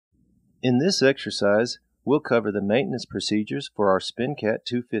In this exercise, we'll cover the maintenance procedures for our SPINCAT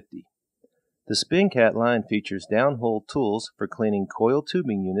 250. The SPINCAT line features downhole tools for cleaning coil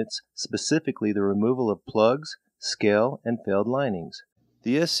tubing units, specifically the removal of plugs, scale, and failed linings.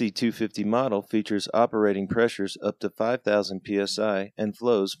 The SC-250 model features operating pressures up to 5,000 psi and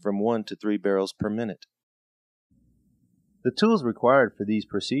flows from 1 to 3 barrels per minute. The tools required for these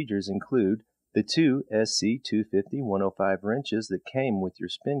procedures include the two SC-250 105 wrenches that came with your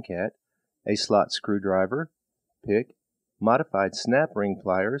SPINCAT, a slot screwdriver, pick, modified snap ring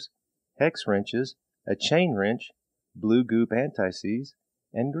pliers, hex wrenches, a chain wrench, blue goop anti-seize,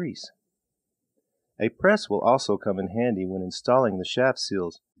 and grease. A press will also come in handy when installing the shaft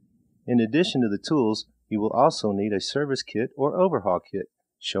seals. In addition to the tools, you will also need a service kit or overhaul kit,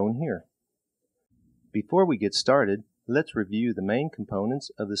 shown here. Before we get started, let's review the main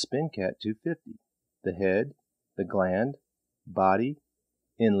components of the SPINCAT 250: the head, the gland, body,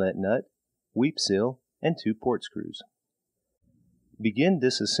 inlet nut, weep seal, and 2 port screws. Begin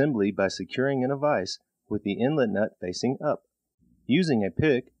disassembly by securing in a vise with the inlet nut facing up. Using a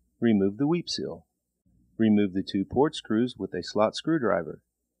pick, remove the weep seal. Remove the 2 port screws with a slot screwdriver.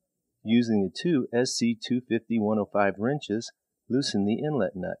 Using the two SC-250 105 wrenches, loosen the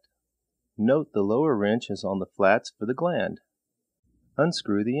inlet nut. Note the lower wrench is on the flats for the gland.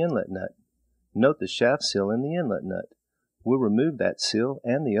 Unscrew the inlet nut. Note the shaft seal in the inlet nut. We'll remove that seal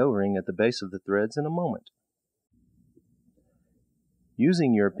and the O-ring at the base of the threads in a moment.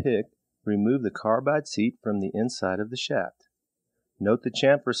 Using your pick, remove the carbide seat from the inside of the shaft. Note the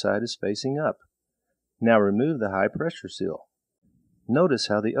chamfer side is facing up. Now remove the high pressure seal. Notice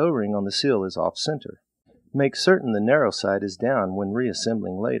how the O-ring on the seal is off center. Make certain the narrow side is down when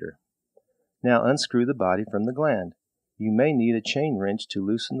reassembling later. Now unscrew the body from the gland. You may need a chain wrench to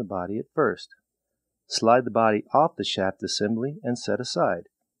loosen the body at first. Slide the body off the shaft assembly and set aside.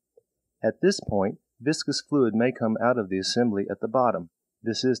 At this point, viscous fluid may come out of the assembly at the bottom.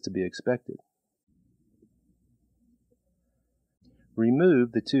 This is to be expected.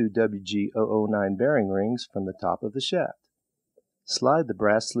 Remove the 2 WG009 bearing rings from the top of the shaft. Slide the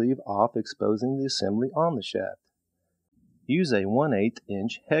brass sleeve off, exposing the assembly on the shaft. Use a 1/8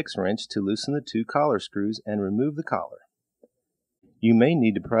 inch hex wrench to loosen the 2 collar screws and remove the collar. You may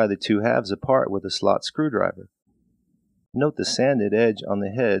need to pry the 2 halves apart with a slot screwdriver. Note the sanded edge on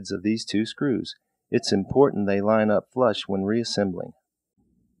the heads of these 2 screws. It's important they line up flush when reassembling.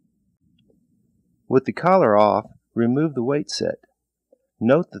 With the collar off, remove the weight set.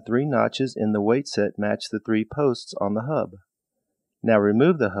 Note the 3 notches in the weight set match the 3 posts on the hub. Now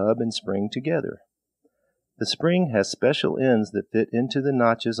remove the hub and spring together. The spring has special ends that fit into the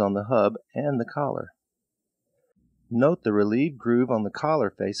notches on the hub and the collar. Note the relieved groove on the collar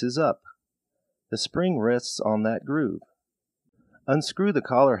faces up. The spring rests on that groove. Unscrew the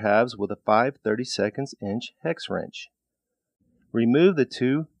collar halves with a 5/32 inch hex wrench. Remove the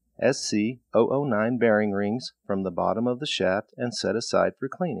 2 SC-009 bearing rings from the bottom of the shaft and set aside for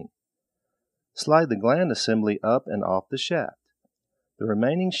cleaning. Slide the gland assembly up and off the shaft. The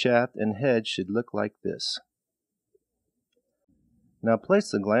remaining shaft and head should look like this. Now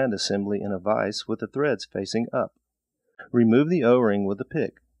place the gland assembly in a vise with the threads facing up. Remove the O-ring with a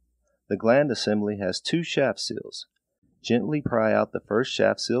pick. The gland assembly has 2 shaft seals. Gently pry out the first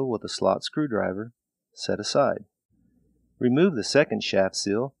shaft seal with a slot screwdriver. Set aside. Remove the second shaft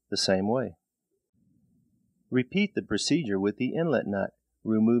seal the same way. Repeat the procedure with the inlet nut,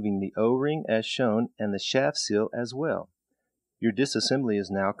 removing the O-ring as shown and the shaft seal as well. Your disassembly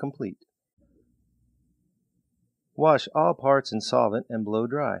is now complete. Wash all parts in solvent and blow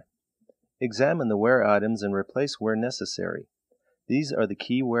dry. Examine the wear items and replace where necessary. These are the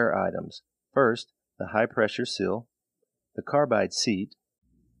key wear items. First, the high pressure seal, the carbide seat,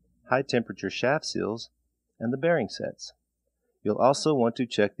 high temperature shaft seals, and the bearing sets. You'll also want to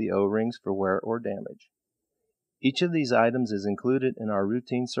check the O-rings for wear or damage. Each of these items is included in our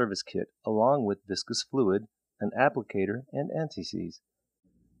routine service kit, along with viscous fluid, an applicator, and anti-seize.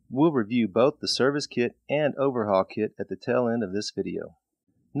 We'll review both the service kit and overhaul kit at the tail end of this video.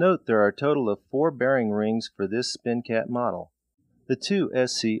 Note there are a total of 4 bearing rings for this SPINCAT model. The 2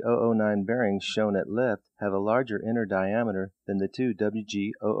 SC-009 bearings shown at left have a larger inner diameter than the 2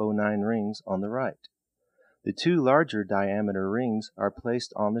 WG009 rings on the right. The 2 larger diameter rings are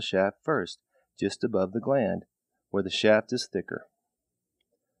placed on the shaft first, just above the gland, where the shaft is thicker.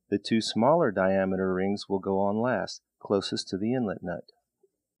 The 2 smaller diameter rings will go on last, closest to the inlet nut.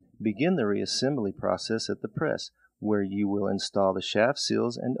 Begin the reassembly process at the press, where you will install the shaft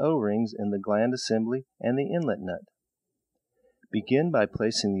seals and O-rings in the gland assembly and the inlet nut. Begin by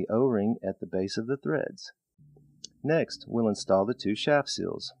placing the O-ring at the base of the threads. Next, we'll install the 2 shaft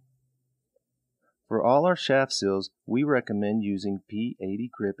seals. For all our shaft seals, we recommend using P80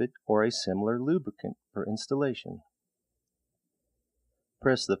 Grip-It or a similar lubricant for installation.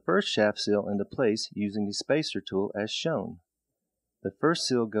 Press the first shaft seal into place using the spacer tool as shown. The first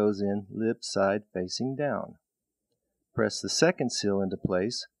seal goes in lip side facing down. Press the second seal into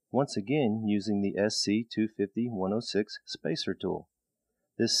place, once again using the SC-250-106 spacer tool.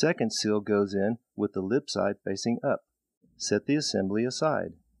 This second seal goes in with the lip side facing up. Set the assembly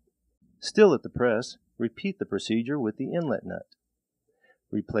aside. Still at the press, repeat the procedure with the inlet nut.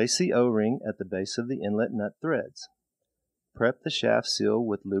 Replace the O-ring at the base of the inlet nut threads. Prep the shaft seal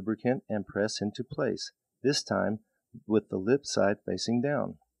with lubricant and press into place, this time with the lip side facing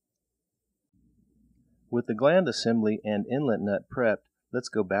down. With the gland assembly and inlet nut prepped, let's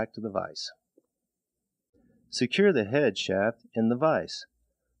go back to the vise. Secure the head shaft in the vise.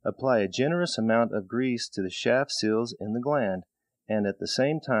 Apply a generous amount of grease to the shaft seals in the gland, and at the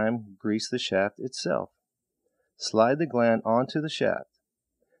same time grease the shaft itself. Slide the gland onto the shaft.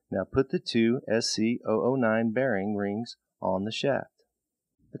 Now put the two SC-009 bearing rings on the shaft.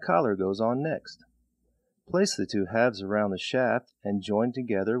 The collar goes on next. Place the two halves around the shaft and join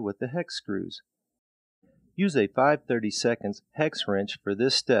together with the hex screws. Use a 5/32 hex wrench for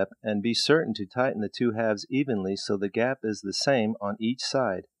this step and be certain to tighten the two halves evenly so the gap is the same on each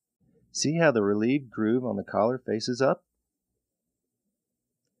side. See how the relieved groove on the collar faces up?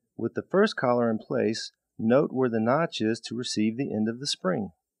 With the first collar in place, note where the notch is to receive the end of the spring.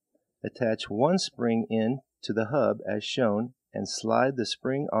 Attach one spring end to the hub as shown and slide the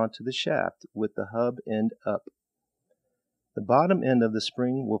spring onto the shaft with the hub end up. The bottom end of the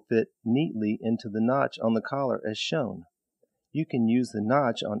spring will fit neatly into the notch on the collar as shown. You can use the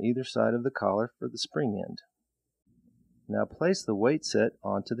notch on either side of the collar for the spring end. Now place the weight set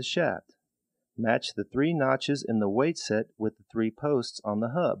onto the shaft. Match the three notches in the weight set with the three posts on the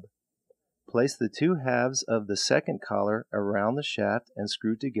hub. Place the two halves of the second collar around the shaft and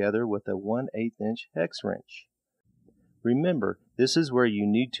screw together with a 1/8 inch hex wrench. Remember, this is where you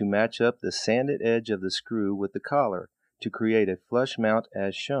need to match up the sanded edge of the screw with the collar to create a flush mount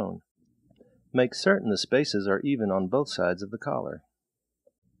as shown. Make certain the spaces are even on both sides of the collar.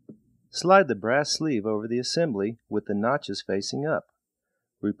 Slide the brass sleeve over the assembly with the notches facing up.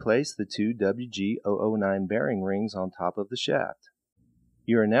 Replace the two WG-009 bearing rings on top of the shaft.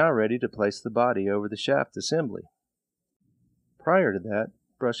 You are now ready to place the body over the shaft assembly. Prior to that,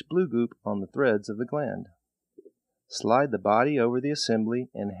 brush blue goop on the threads of the gland. Slide the body over the assembly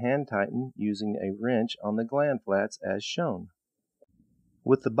and hand tighten using a wrench on the gland flats as shown.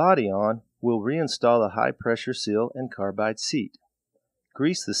 With the body on, we'll reinstall a high pressure seal and carbide seat.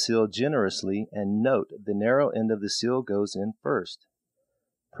 Grease the seal generously and note the narrow end of the seal goes in first.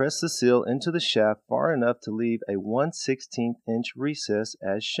 Press the seal into the shaft far enough to leave a 1/16 inch recess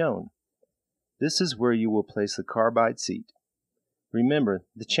as shown. This is where you will place the carbide seat. Remember,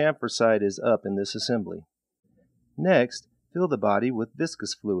 the chamfer side is up in this assembly. Next, fill the body with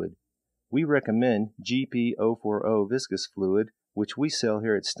viscous fluid. We recommend GP040 viscous fluid, which we sell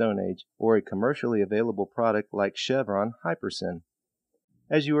here at STONEAGE, or a commercially available product like Chevron Hypersin.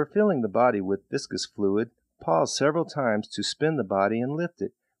 As you are filling the body with viscous fluid, pause several times to spin the body and lift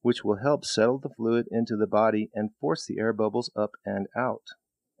it, which will help settle the fluid into the body and force the air bubbles up and out.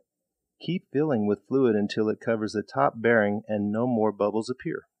 Keep filling with fluid until it covers the top bearing and no more bubbles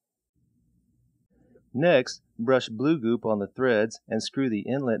appear. Next, brush blue goop on the threads and screw the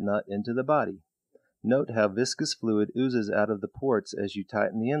inlet nut into the body. Note how viscous fluid oozes out of the ports as you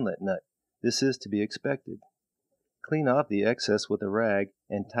tighten the inlet nut. This is to be expected. Clean off the excess with a rag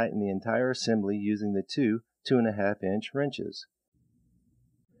and tighten the entire assembly using the two 2.5 inch wrenches.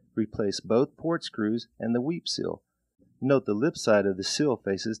 Replace both port screws and the weep seal. Note the lip side of the seal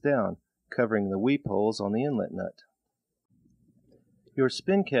faces down, covering the weep holes on the inlet nut. Your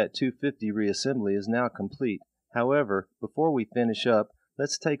SPINCAT 250 reassembly is now complete. However, before we finish up,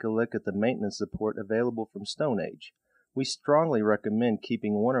 let's take a look at the maintenance support available from STONEAGE. We strongly recommend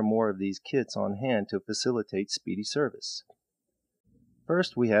keeping one or more of these kits on hand to facilitate speedy service.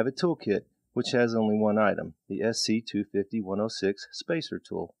 First, we have a toolkit, which has only one item, the SC-250-106 spacer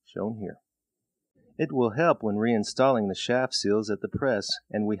tool, shown here. It will help when reinstalling the shaft seals at the press,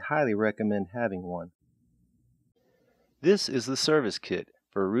 and we highly recommend having one. This is the service kit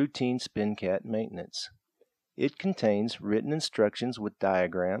for routine SPINCAT maintenance. It contains written instructions with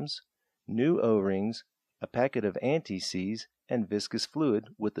diagrams, new O-rings, a packet of anti-seize, and viscous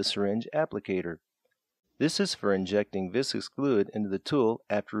fluid with the syringe applicator. This is for injecting viscous fluid into the tool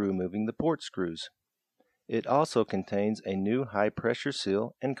after removing the port screws. It also contains a new high pressure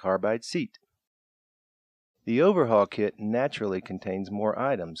seal and carbide seat. The overhaul kit naturally contains more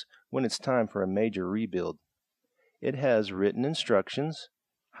items when it's time for a major rebuild. It has written instructions,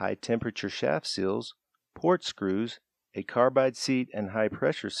 high temperature shaft seals, port screws, a carbide seat and high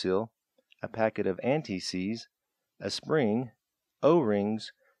pressure seal, a packet of anti-seize, a spring,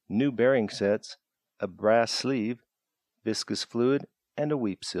 O-rings, new bearing sets, a brass sleeve, viscous fluid, and a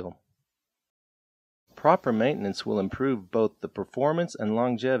weep seal. Proper maintenance will improve both the performance and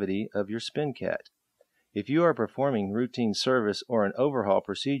longevity of your SPINCAT. If you are performing routine service or an overhaul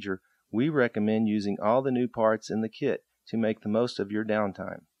procedure, we recommend using all the new parts in the kit to make the most of your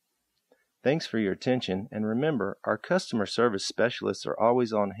downtime. Thanks for your attention, and remember, our customer service specialists are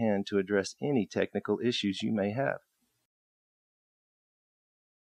always on hand to address any technical issues you may have.